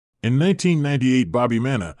In 1998, Bobby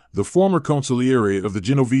Manna, the former consigliere of the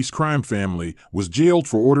Genovese crime family, was jailed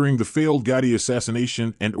for ordering the failed Gotti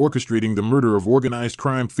assassination and orchestrating the murder of organized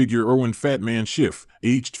crime figure Fat Man Schiff,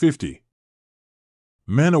 aged 50.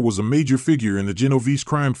 Manna was a major figure in the Genovese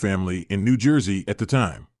crime family in New Jersey at the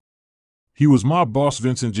time. He was mob boss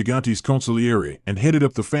Vincent Gigante's consigliere and headed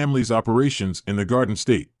up the family's operations in the Garden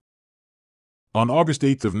State. On August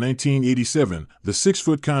 8 of 1987, the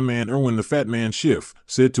 6-foot conman the Fat Man Schiff,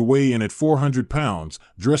 said to weigh in at 400 pounds,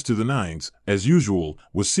 dressed to the nines, as usual,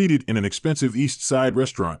 was seated in an expensive East Side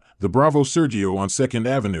restaurant, the Bravo Sergio on 2nd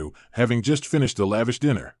Avenue, having just finished a lavish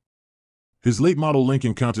dinner. His late-model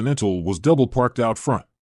Lincoln Continental was double-parked out front.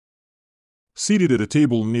 Seated at a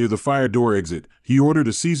table near the fire door exit, he ordered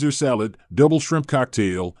a Caesar salad, double shrimp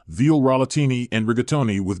cocktail, veal rollatini and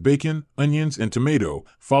rigatoni with bacon, onions, and tomato,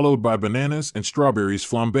 followed by bananas and strawberries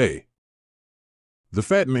flambé. The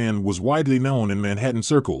Fat Man was widely known in Manhattan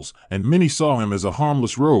circles, and many saw him as a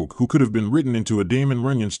harmless rogue who could have been written into a Damon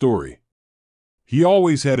Runyon story. He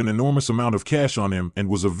always had an enormous amount of cash on him and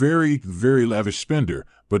was a very, very lavish spender,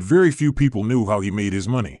 but very few people knew how he made his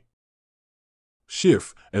money.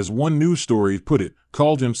 Schiff, as one news story put it,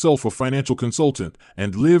 called himself a financial consultant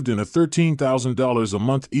and lived in a $13,000 a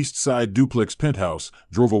month East Side duplex penthouse,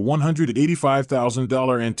 drove a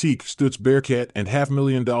 $185,000 antique Stutz Bearcat and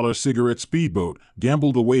 $500,000 cigarette speedboat,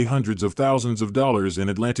 gambled away hundreds of thousands of dollars in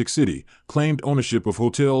Atlantic City, claimed ownership of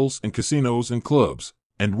hotels and casinos and clubs,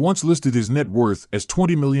 and once listed his net worth as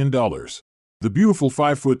 $20 million. The beautiful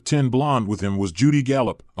 5'10" blonde with him was Judy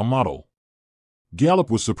Gallup, a model.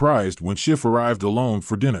 Gallup was surprised when Schiff arrived alone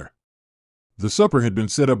for dinner. The supper had been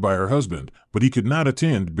set up by her husband, but he could not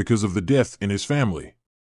attend because of the death in his family.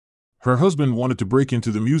 Her husband wanted to break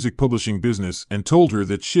into the music publishing business and told her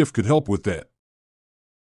that Schiff could help with that.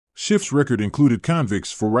 Schiff's record included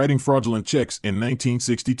convicts for writing fraudulent checks in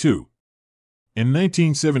 1962. In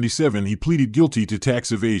 1977, he pleaded guilty to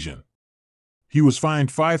tax evasion. He was fined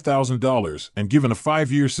 $5,000 and given a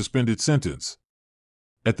 5-year suspended sentence.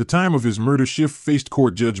 At the time of his murder, Schiff faced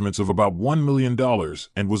court judgments of about $1 million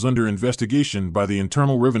and was under investigation by the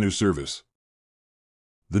Internal Revenue Service.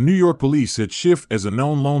 The New York police had Schiff as a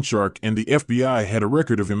known loan shark, and the FBI had a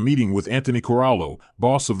record of him meeting with Anthony Corallo,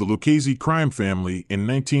 boss of the Lucchese crime family, in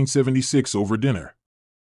 1976 over dinner.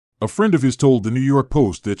 A friend of his told the New York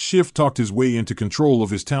Post that Schiff talked his way into control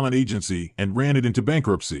of his talent agency and ran it into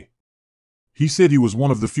bankruptcy. He said he was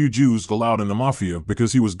one of the few Jews allowed in the mafia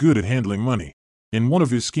because he was good at handling money. In one of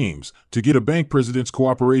his schemes, to get a bank president's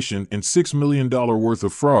cooperation in $6 million worth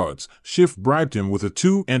of frauds, Schiff bribed him with a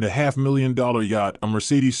 $2.5 million yacht, a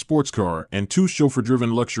Mercedes sports car, and 2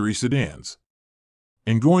 chauffeur-driven luxury sedans.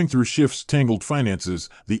 In going through Schiff's tangled finances,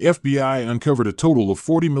 the FBI uncovered a total of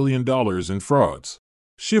 $40 million in frauds.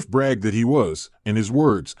 Schiff bragged that he was, in his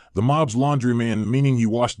words, the mob's laundryman, meaning he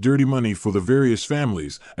washed dirty money for the various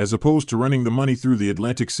families, as opposed to running the money through the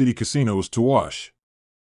Atlantic City casinos to wash.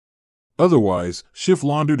 Otherwise, Schiff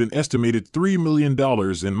laundered an estimated $3 million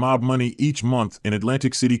in mob money each month in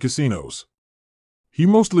Atlantic City casinos. He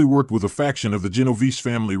mostly worked with a faction of the Genovese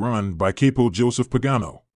family run by Capo Joseph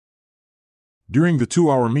Pagano. During the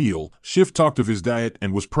 2-hour meal, Schiff talked of his diet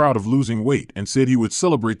and was proud of losing weight and said he would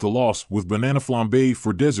celebrate the loss with banana flambé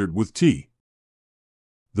for dessert with tea.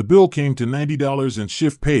 The bill came to $90 and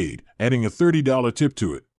Schiff paid, adding a $30 tip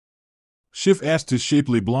to it. Schiff asked his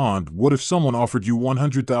shapely blonde, "What if someone offered you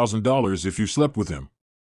 $100,000 if you slept with him?"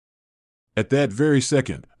 At that very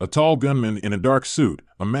second, a tall gunman in a dark suit,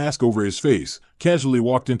 a mask over his face, casually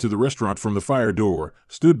walked into the restaurant from the fire door,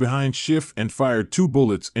 stood behind Schiff and fired 2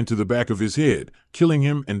 bullets into the back of his head, killing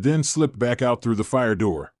him, and then slipped back out through the fire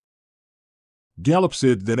door. Gallup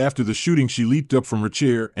said that after the shooting she leaped up from her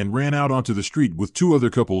chair and ran out onto the street with 2 other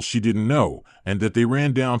couples she didn't know, and that they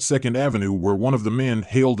ran down 2nd Avenue where one of the men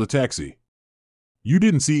hailed a taxi. "You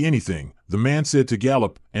didn't see anything," the man said to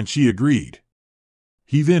Gallup, and she agreed.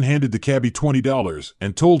 He then handed the cabbie $20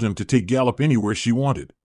 and told him to take Gallup anywhere she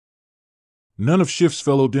wanted. None of Schiff's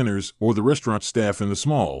fellow dinners or the restaurant staff in the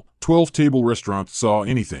small, 12-table restaurant saw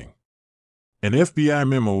anything. An FBI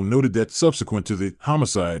memo noted that subsequent to the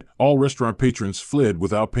homicide, all restaurant patrons fled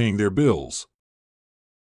without paying their bills.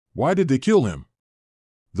 Why did they kill him?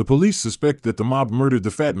 The police suspect that the mob murdered the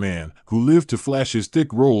Fat Man, who lived to flash his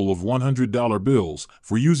thick roll of $100 bills,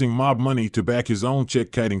 for using mob money to back his own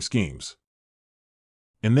check-kiting schemes.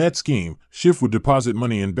 In that scheme, Schiff would deposit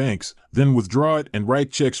money in banks, then withdraw it and write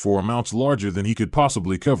checks for amounts larger than he could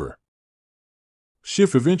possibly cover.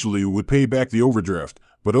 Schiff eventually would pay back the overdraft,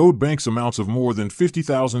 but owed banks amounts of more than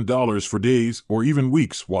 $50,000 for days or even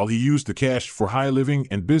weeks while he used the cash for high living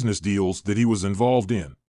and business deals that he was involved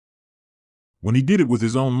in. When he did it with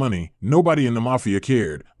his own money, nobody in the mafia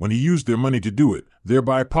cared. When he used their money to do it,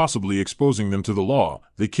 thereby possibly exposing them to the law,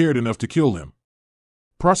 they cared enough to kill him.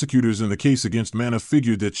 Prosecutors in the case against Manna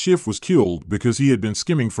figured that Schiff was killed because he had been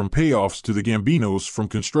skimming from payoffs to the Gambinos from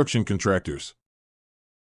construction contractors.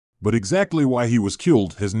 But exactly why he was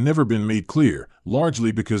killed has never been made clear,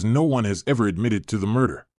 largely because no one has ever admitted to the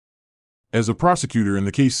murder. As a prosecutor in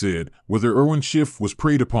the case said, whether Schiff was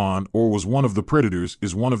preyed upon or was one of the predators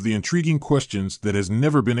is one of the intriguing questions that has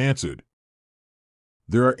never been answered.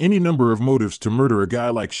 There are any number of motives to murder a guy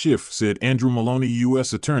like Schiff, said Andrew Maloney,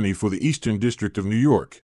 U.S. Attorney for the Eastern District of New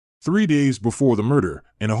York. 3 days before the murder,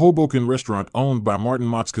 in a Hoboken restaurant owned by Martin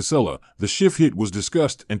Motz Casella, the Schiff hit was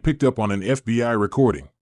discussed and picked up on an FBI recording.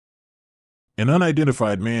 An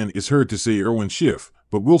unidentified man is heard to say Schiff,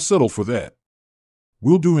 but we'll settle for that.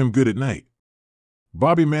 We'll do him good at night.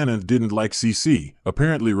 Bobby Manna didn't like CC,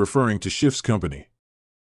 apparently referring to Schiff's company.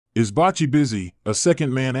 Is Bocci busy? A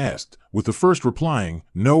second man asked, with the first replying,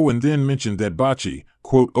 no, and then mentioned that Bocci,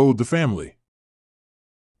 quote, owed the family.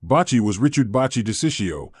 Bocci was Richard Bocci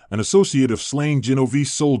DeCiccio, an associate of slain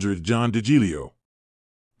Genovese soldier John DiGilio.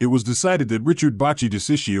 It was decided that Richard Bocci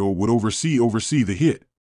DeCiccio would oversee the hit.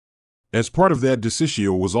 As part of that,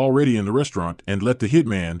 DeCiccio was already in the restaurant and let the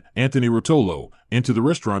hitman, Anthony Rotolo, into the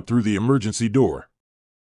restaurant through the emergency door.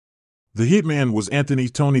 The hitman was Anthony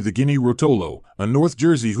Tony the Guinea Rotolo, a North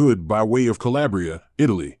Jersey hood by way of Calabria,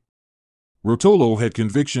 Italy. Rotolo had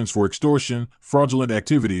convictions for extortion, fraudulent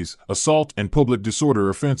activities, assault, and public disorder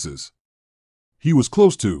offenses. He was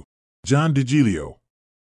close to John DiGilio.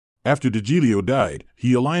 After DiGilio died,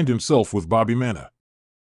 he aligned himself with Bobby Manna.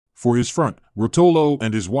 For his front, Rotolo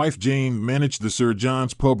and his wife Jane managed the Sir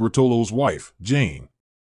John's Pub. Rotolo's wife, Jane.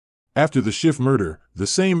 After the Schiff murder, the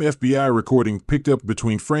same FBI recording picked up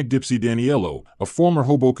between Frank Dipsy Daniello, a former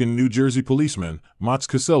Hoboken, New Jersey policeman, Motz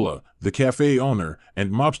Casella, the cafe owner,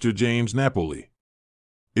 and mobster James Napoli.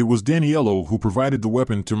 It was Daniello who provided the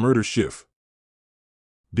weapon to murder Schiff.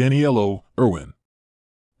 Daniello,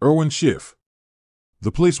 Erwin Schiff.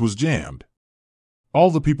 The place was jammed.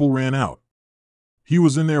 All the people ran out. He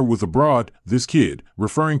was in there with a broad, this kid,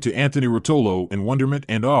 referring to Anthony Rotolo in wonderment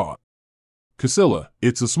and awe. Casella,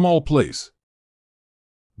 it's a small place.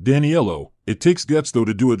 Daniello, it takes guts though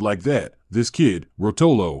to do it like that. This kid,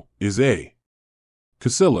 Rotolo, is a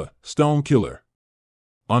Casella, stone killer.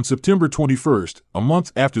 On September 21st, a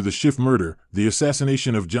month after the Schiff murder, the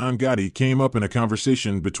assassination of John Gotti came up in a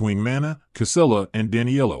conversation between Manna, Casella, and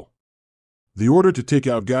Daniello. The order to take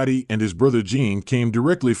out Gotti and his brother Gene came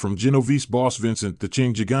directly from Genovese boss Vincent the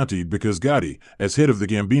Ching Gigante because Gotti, as head of the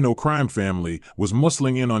Gambino crime family, was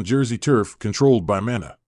muscling in on Jersey turf controlled by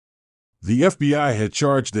Manna. The FBI had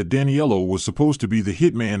charged that Daniello was supposed to be the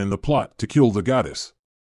hitman in the plot to kill the goddess.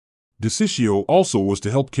 DeCiccio also was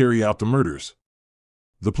to help carry out the murders.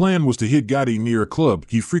 The plan was to hit Gotti near a club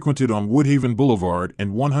he frequented on Woodhaven Boulevard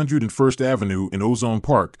and 101st Avenue in Ozone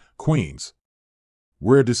Park, Queens.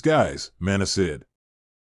 Wear a disguise, Manna said.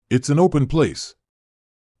 It's an open place.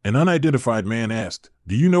 An unidentified man asked,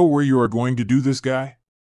 do you know where you are going to do this, guy?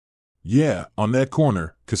 Yeah, on that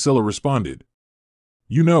corner, Casella responded.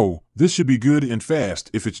 You know, this should be good and fast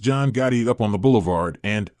if it's John Gotti up on the boulevard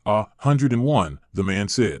and, 101, the man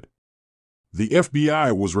said. The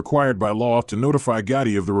FBI was required by law to notify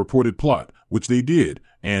Gotti of the reported plot, which they did,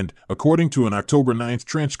 and, according to an October 9th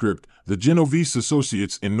transcript, the Genovese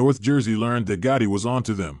associates in North Jersey learned that Gotti was on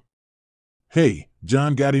to them. Hey,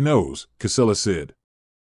 John Gotti knows, Casella said.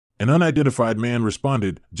 An unidentified man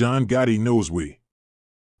responded, John Gotti knows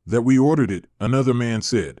that we ordered it, another man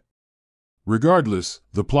said. Regardless,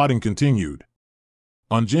 the plotting continued.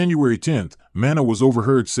 On January 10th, Manna was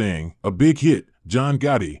overheard saying, a big hit, John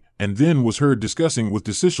Gotti, and then was heard discussing with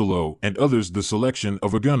DeCiccio and others the selection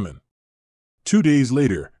of a gunman. 2 days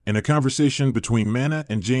later, in a conversation between Manna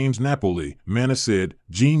and James Napoli, Manna said,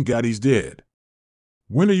 Gene Gotti's dead.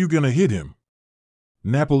 When are you gonna hit him?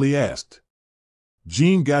 Napoli asked.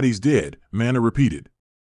 Gene Gotti's dead, Manna repeated.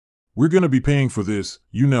 We're gonna be paying for this,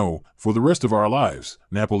 you know, for the rest of our lives,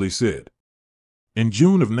 Napoli said. In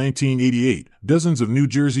June of 1988, dozens of New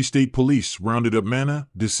Jersey State Police rounded up Manna,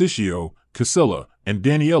 DeCiccio, Casella, and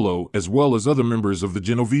Daniello as well as other members of the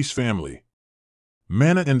Genovese family.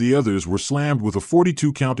 Manna and the others were slammed with a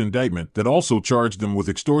 42-count indictment that also charged them with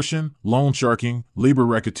extortion, loan sharking, labor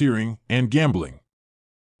racketeering, and gambling.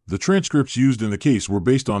 The transcripts used in the case were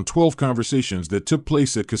based on 12 conversations that took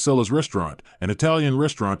place at Casella's restaurant, an Italian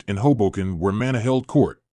restaurant in Hoboken where Manna held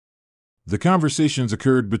court. The conversations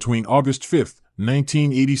occurred between August 5,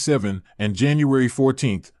 1987 and January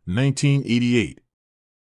 14, 1988.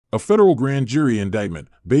 A federal grand jury indictment,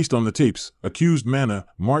 based on the tapes, accused Manna,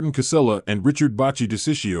 Martin Casella, and Richard Bocci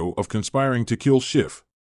DeCiccio of conspiring to kill Schiff.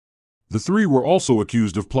 The three were also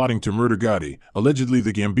accused of plotting to murder Gotti, allegedly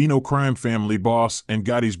the Gambino crime family boss and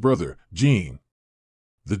Gotti's brother, Gene.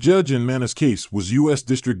 The judge in Manna's case was U.S.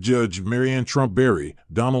 District Judge Marianne Trump Berry,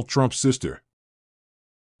 Donald Trump's sister.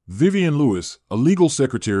 Vivian Lewis, a legal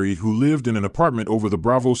secretary who lived in an apartment over the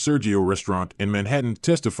Bravo Sergio restaurant in Manhattan,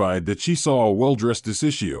 testified that she saw a well-dressed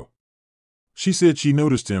DeCiccio. She said she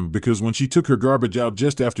noticed him because when she took her garbage out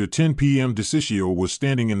just after 10 p.m., DeCiccio was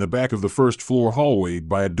standing in the back of the first-floor hallway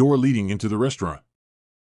by a door leading into the restaurant.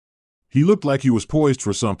 He looked like he was poised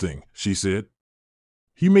for something, she said.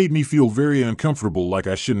 He made me feel very uncomfortable, like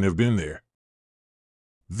I shouldn't have been there.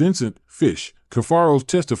 Vincent "Fish" Cafaro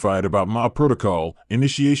testified about mob protocol,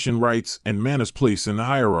 initiation rites, and Manna's place in the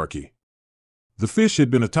hierarchy. The Fish had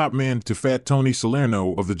been a top man to Fat Tony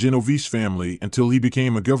Salerno of the Genovese family until he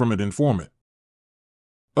became a government informant.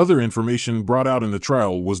 Other information brought out in the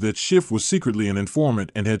trial was that Schiff was secretly an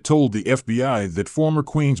informant and had told the FBI that former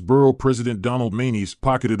Queensboro President Donald Maney's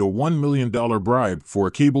pocketed a $1 million bribe for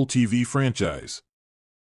a cable TV franchise.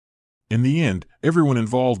 In the end, everyone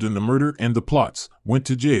involved in the murder and the plots went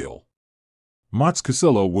to jail. Mats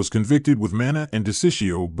Casella was convicted with Manna and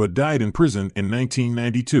DeCiccio but died in prison in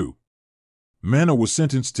 1992. Manna was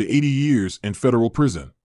sentenced to 80 years in federal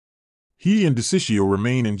prison. He and DeCiccio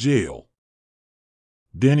remain in jail.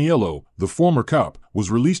 Daniello, the former cop,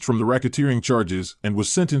 was released from the racketeering charges and was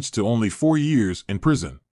sentenced to only 4 years in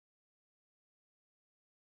prison.